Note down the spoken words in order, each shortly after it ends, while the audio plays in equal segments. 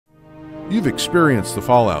You've experienced the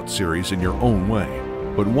Fallout series in your own way,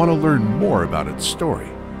 but want to learn more about its story.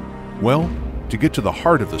 Well, to get to the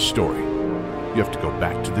heart of the story, you have to go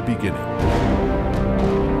back to the beginning.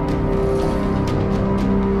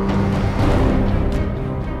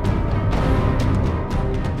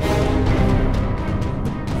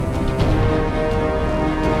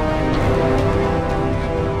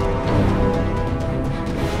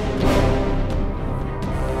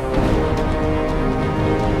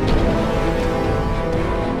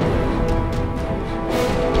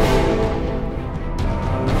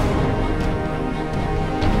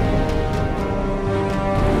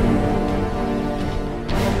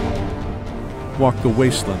 Walk the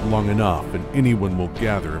wasteland long enough and anyone will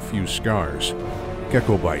gather a few scars.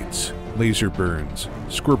 Gecko bites, laser burns,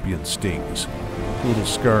 scorpion stings. Little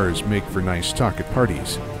scars make for nice talk at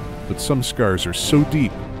parties, but some scars are so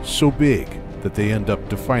deep, so big, that they end up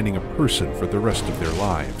defining a person for the rest of their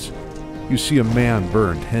lives. You see a man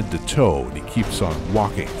burned head to toe and he keeps on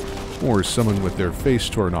walking, or someone with their face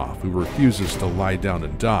torn off who refuses to lie down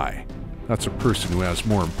and die. That's a person who has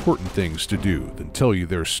more important things to do than tell you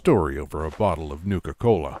their story over a bottle of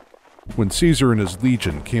Nuka-Cola. When Caesar and his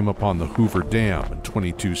legion came upon the Hoover Dam in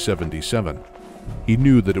 2277, he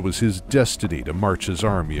knew that it was his destiny to march his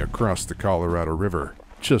army across the Colorado River,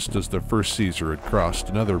 just as the first Caesar had crossed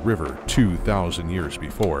another river 2,000 years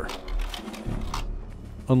before.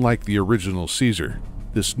 Unlike the original Caesar,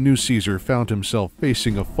 this new Caesar found himself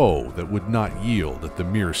facing a foe that would not yield at the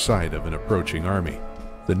mere sight of an approaching army.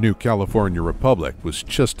 The new California Republic was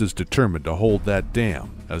just as determined to hold that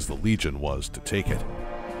dam as the Legion was to take it.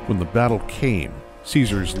 When the battle came,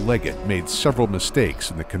 Caesar's legate made several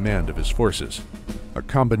mistakes in the command of his forces. A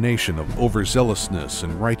combination of overzealousness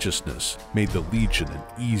and righteousness made the Legion an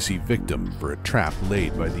easy victim for a trap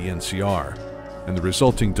laid by the NCR, and the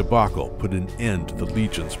resulting debacle put an end to the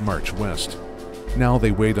Legion's march west. Now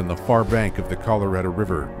they wait on the far bank of the Colorado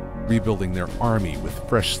River, rebuilding their army with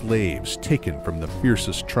fresh slaves taken from the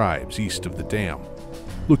fiercest tribes east of the dam,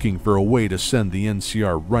 looking for a way to send the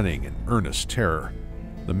NCR running in earnest terror.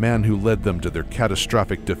 The man who led them to their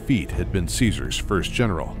catastrophic defeat had been Caesar's first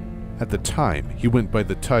general. At the time, he went by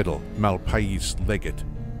the title Malpais Legate,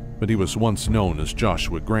 but he was once known as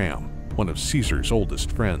Joshua Graham, one of Caesar's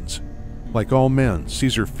oldest friends. Like all men,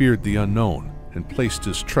 Caesar feared the unknown and placed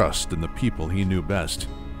his trust in the people he knew best.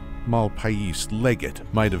 Malpais Legate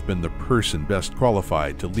might have been the person best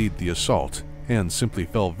qualified to lead the assault and simply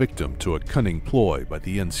fell victim to a cunning ploy by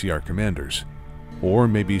the NCR commanders. Or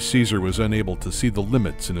maybe Caesar was unable to see the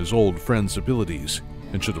limits in his old friend's abilities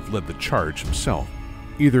and should have led the charge himself.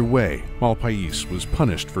 Either way, Malpais was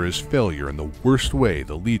punished for his failure in the worst way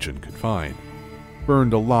the Legion could find.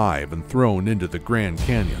 Burned alive and thrown into the Grand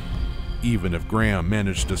Canyon. Even if Graham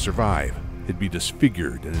managed to survive, he'd be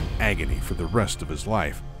disfigured and in agony for the rest of his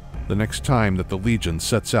life. The next time that the Legion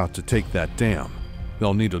sets out to take that dam,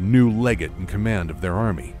 they'll need a new legate in command of their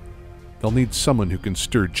army. They'll need someone who can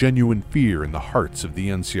stir genuine fear in the hearts of the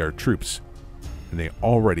NCR troops, and they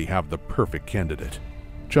already have the perfect candidate.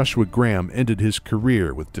 Joshua Graham ended his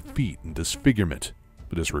career with defeat and disfigurement,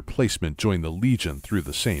 but his replacement joined the Legion through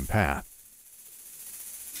the same path.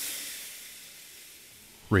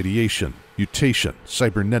 Radiation, mutation,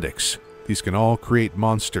 cybernetics, these can all create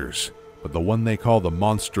monsters. But the one they call the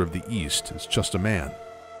Monster of the East is just a man.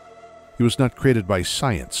 He was not created by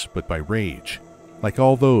science, but by rage. Like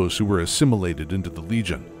all those who were assimilated into the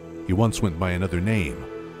Legion, he once went by another name,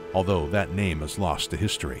 although that name is lost to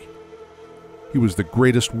history. He was the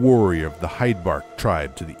greatest warrior of the Hydebark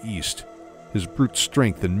tribe to the east. His brute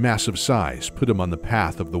strength and massive size put him on the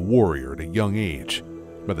path of the warrior at a young age.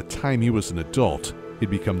 By the time he was an adult,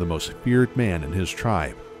 he'd become the most feared man in his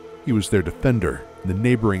tribe. He was their defender, and the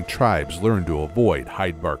neighboring tribes learned to avoid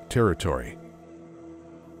Hydebark territory.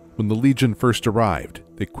 When the Legion first arrived,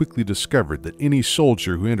 they quickly discovered that any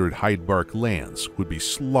soldier who entered Hydebark lands would be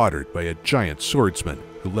slaughtered by a giant swordsman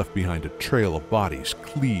who left behind a trail of bodies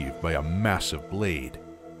cleaved by a massive blade.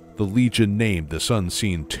 The Legion named this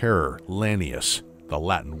unseen terror Lanius, the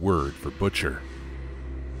Latin word for butcher.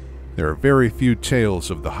 There are very few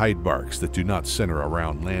tales of the Hydebarks that do not center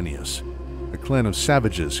around Lanius, a clan of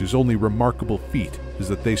savages whose only remarkable feat is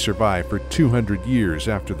that they survived for 200 years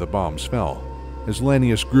after the bombs fell. As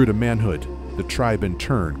Lanius grew to manhood, the tribe in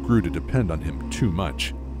turn grew to depend on him too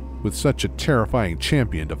much. With such a terrifying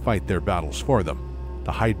champion to fight their battles for them,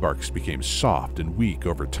 the Hydebarks became soft and weak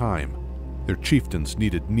over time. Their chieftains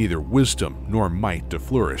needed neither wisdom nor might to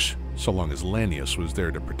flourish, so long as Lanius was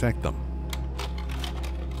there to protect them.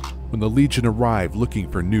 When the Legion arrived looking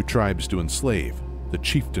for new tribes to enslave, the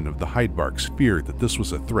chieftain of the Hydebarks feared that this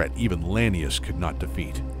was a threat even Lanius could not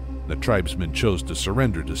defeat. The tribesmen chose to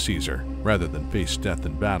surrender to Caesar rather than face death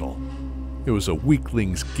in battle. It was a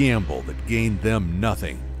weakling's gamble that gained them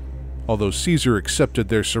nothing. Although Caesar accepted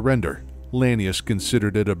their surrender, Lanius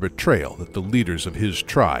considered it a betrayal that the leaders of his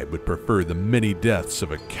tribe would prefer the many deaths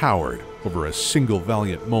of a coward over a single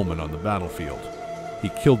valiant moment on the battlefield. He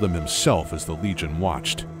killed them himself as the legion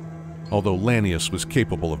watched. Although Lanius was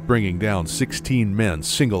capable of bringing down 16 men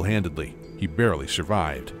single-handedly, he barely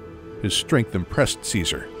survived. His strength impressed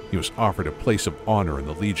Caesar. He was offered a place of honor in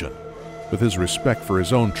the legion. With his respect for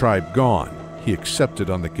his own tribe gone, he accepted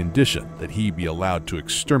on the condition that he be allowed to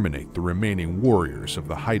exterminate the remaining warriors of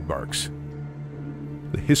the Hydebarks.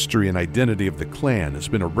 The history and identity of the clan has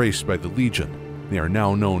been erased by the legion. They are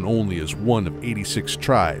now known only as one of 86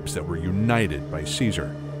 tribes that were united by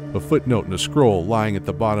Caesar. A footnote in a scroll lying at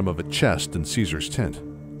the bottom of a chest in Caesar's tent.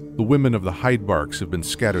 The women of the Hydebarks have been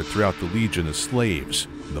scattered throughout the legion as slaves,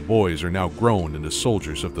 and the boys are now grown into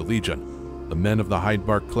soldiers of the legion. The men of the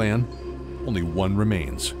Hydebark clan? Only one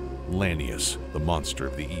remains, Lanius, the monster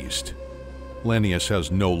of the East. Lanius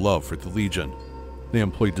has no love for the legion. They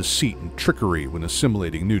employ deceit and trickery when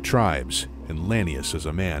assimilating new tribes, and Lanius is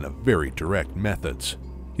a man of very direct methods.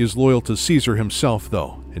 He is loyal to Caesar himself,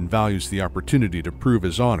 though, and values the opportunity to prove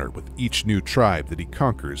his honor with each new tribe that he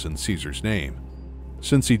conquers in Caesar's name.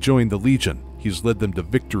 Since he joined the legion, he's led them to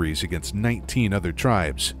victories against 19 other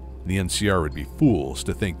tribes. The NCR would be fools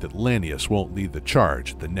to think that Lanius won't lead the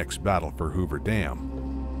charge at the next battle for Hoover Dam.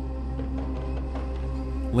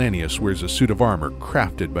 Lanius wears a suit of armor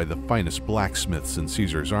crafted by the finest blacksmiths in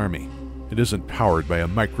Caesar's army. It isn't powered by a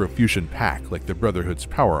microfusion pack like the Brotherhood's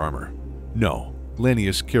power armor. No,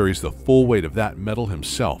 Lanius carries the full weight of that metal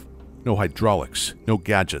himself. No hydraulics, no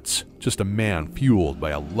gadgets, just a man fueled by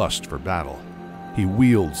a lust for battle. He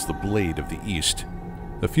wields the blade of the East.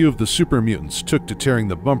 A few of the super mutants took to tearing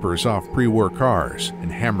the bumpers off pre-war cars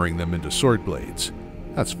and hammering them into sword blades.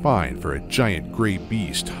 That's fine for a giant gray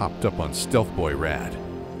beast hopped up on Stealth Boy Rad.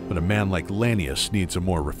 But a man like Lanius needs a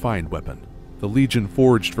more refined weapon. The Legion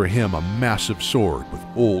forged for him a massive sword with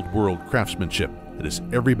old-world craftsmanship that is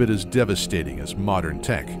every bit as devastating as modern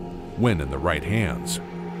tech, when in the right hands.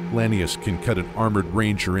 Lanius can cut an armored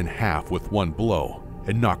ranger in half with one blow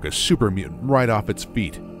and knock a super mutant right off its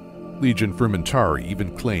feet. Legion Frumentari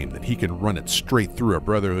even claimed that he can run it straight through a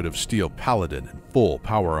Brotherhood of Steel paladin in full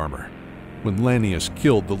power armor. When Lanius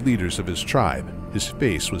killed the leaders of his tribe, his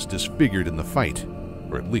face was disfigured in the fight,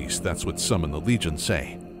 or at least that's what some in the Legion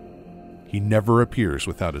say. He never appears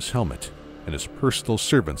without his helmet, and his personal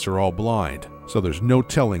servants are all blind, so there's no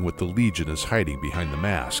telling what the Legion is hiding behind the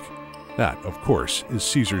mask. That, of course, is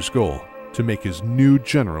Caesar's goal, to make his new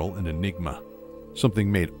general an enigma.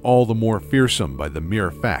 Something made all the more fearsome by the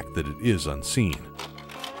mere fact that it is unseen.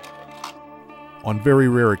 On very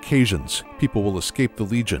rare occasions, people will escape the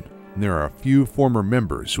Legion, and there are a few former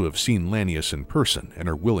members who have seen Lanius in person and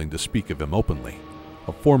are willing to speak of him openly.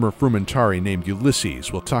 A former Frumentari named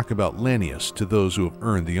Ulysses will talk about Lanius to those who have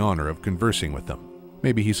earned the honor of conversing with him.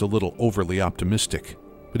 Maybe he's a little overly optimistic,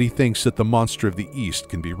 but he thinks that the monster of the East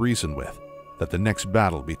can be reasoned with, that the next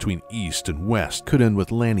battle between East and West could end with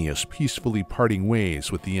Lanius peacefully parting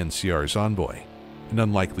ways with the NCR's envoy. An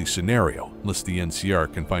unlikely scenario, unless the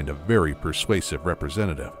NCR can find a very persuasive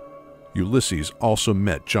representative. Ulysses also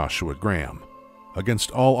met Joshua Graham.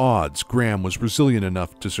 Against all odds, Graham was resilient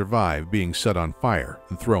enough to survive being set on fire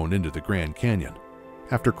and thrown into the Grand Canyon.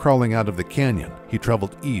 After crawling out of the canyon, he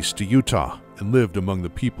traveled east to Utah and lived among the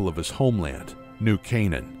people of his homeland, New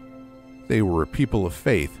Canaan. They were a people of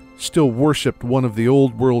faith, still worshipped one of the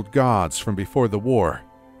old world gods from before the war,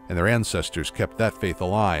 and their ancestors kept that faith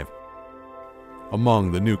alive.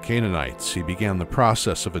 Among the New Canaanites, he began the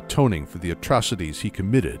process of atoning for the atrocities he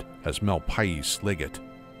committed as Malpais Legate.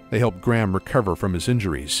 They helped Graham recover from his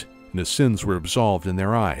injuries, and his sins were absolved in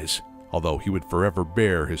their eyes, although he would forever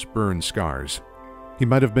bear his burn scars. He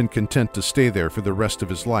might have been content to stay there for the rest of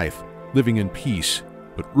his life, living in peace,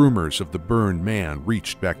 but rumors of the burned man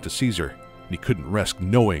reached back to Caesar, and he couldn't rest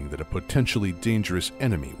knowing that a potentially dangerous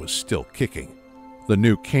enemy was still kicking. The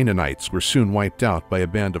New Canaanites were soon wiped out by a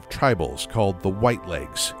band of tribals called the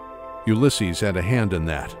Whitelegs. Ulysses had a hand in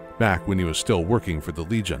that, back when he was still working for the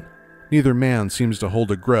Legion. Neither man seems to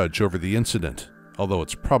hold a grudge over the incident, although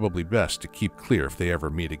it's probably best to keep clear if they ever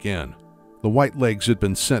meet again. The Whitelegs had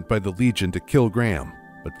been sent by the Legion to kill Graham,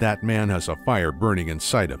 but that man has a fire burning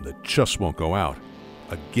inside him that just won't go out.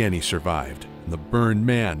 Again he survived, and the burned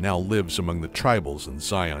man now lives among the tribals in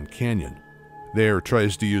Zion Canyon. There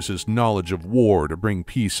tries to use his knowledge of war to bring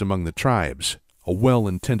peace among the tribes, a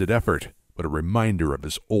well-intended effort, but a reminder of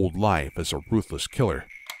his old life as a ruthless killer.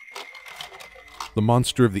 The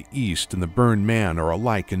monster of the East and the burned man are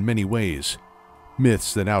alike in many ways,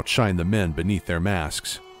 myths that outshine the men beneath their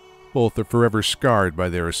masks. Both are forever scarred by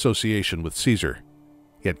their association with Caesar.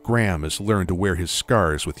 Yet Graham has learned to wear his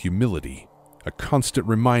scars with humility, a constant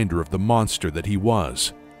reminder of the monster that he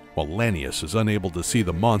was, while Lannius is unable to see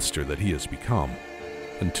the monster that he has become.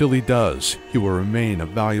 Until he does, he will remain a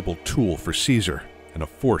valuable tool for Caesar and a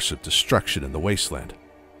force of destruction in the wasteland.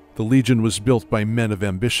 The Legion was built by men of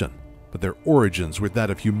ambition, but their origins were that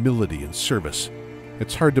of humility and service.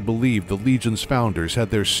 It's hard to believe the Legion's founders had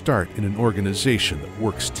their start in an organization that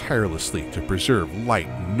works tirelessly to preserve light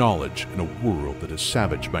and knowledge in a world that is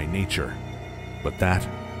savage by nature. But that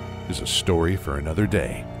is a story for another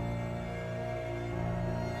day.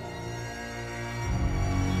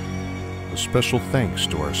 A special thanks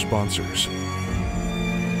to our sponsors.